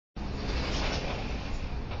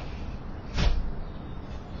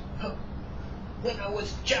When I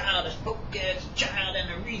was a child, I spoke as a child, and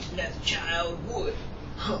I reasoned as a child would.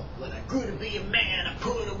 When I grew to be a man, I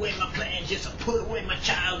put away my plans, yes, I put away my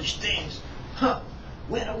childish things.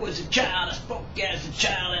 When I was a child, I spoke as a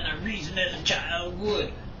child, and I reasoned as a child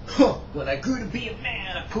would. When I grew to be a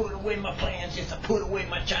man, I put away my plans, yes, I put away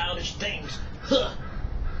my childish things.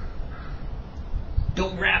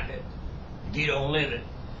 Don't rap it if you don't live it.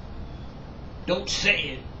 Don't say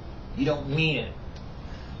it, you don't mean it.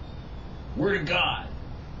 Word of God.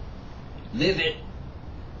 Live it,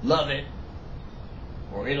 love it,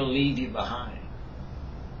 or it'll leave you behind.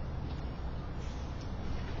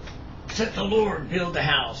 Except the Lord build the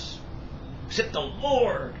house. Except the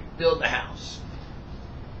Lord build the house.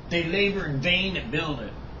 They labor in vain that build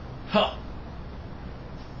it.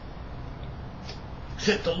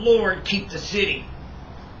 Except the Lord keep the city.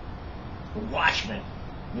 The watchman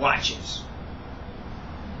watches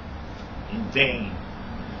in vain.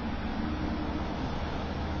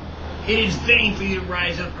 It is vain for you to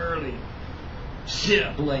rise up early, sit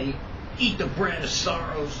up late, eat the bread of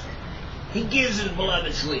sorrows. He gives his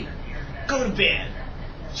beloved sleep. Go to bed.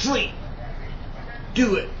 Sleep.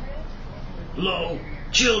 Do it. Lo,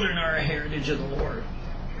 children are a heritage of the Lord.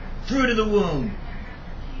 Fruit of the womb.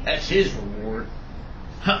 That's his reward.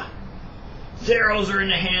 Arrows are in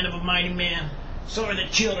the hand of a mighty man. So are the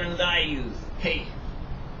children of thy youth. Hey,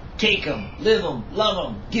 take them, live them,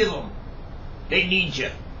 love them, give them. They need you.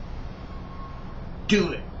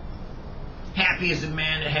 Do it. Happy is the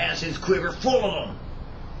man that has his quiver full of them.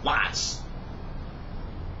 Lots.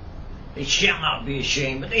 They shall not be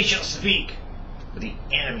ashamed, but they shall speak with the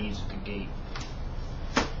enemies of the gate.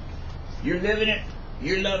 You're living it,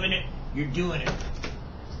 you're loving it, you're doing it.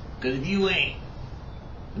 Because if you ain't,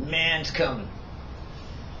 the man's coming.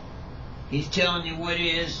 He's telling you what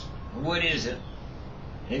is and what isn't.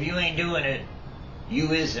 And if you ain't doing it,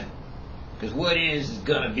 you isn't. Because what is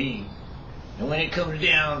gonna be. And when it comes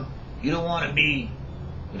down, you don't want to be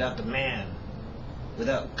without the man,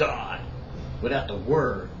 without God, without the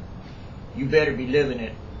Word. You better be living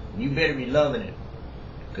it. You better be loving it.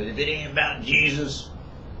 Because if it ain't about Jesus,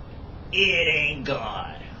 it ain't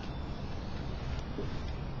God.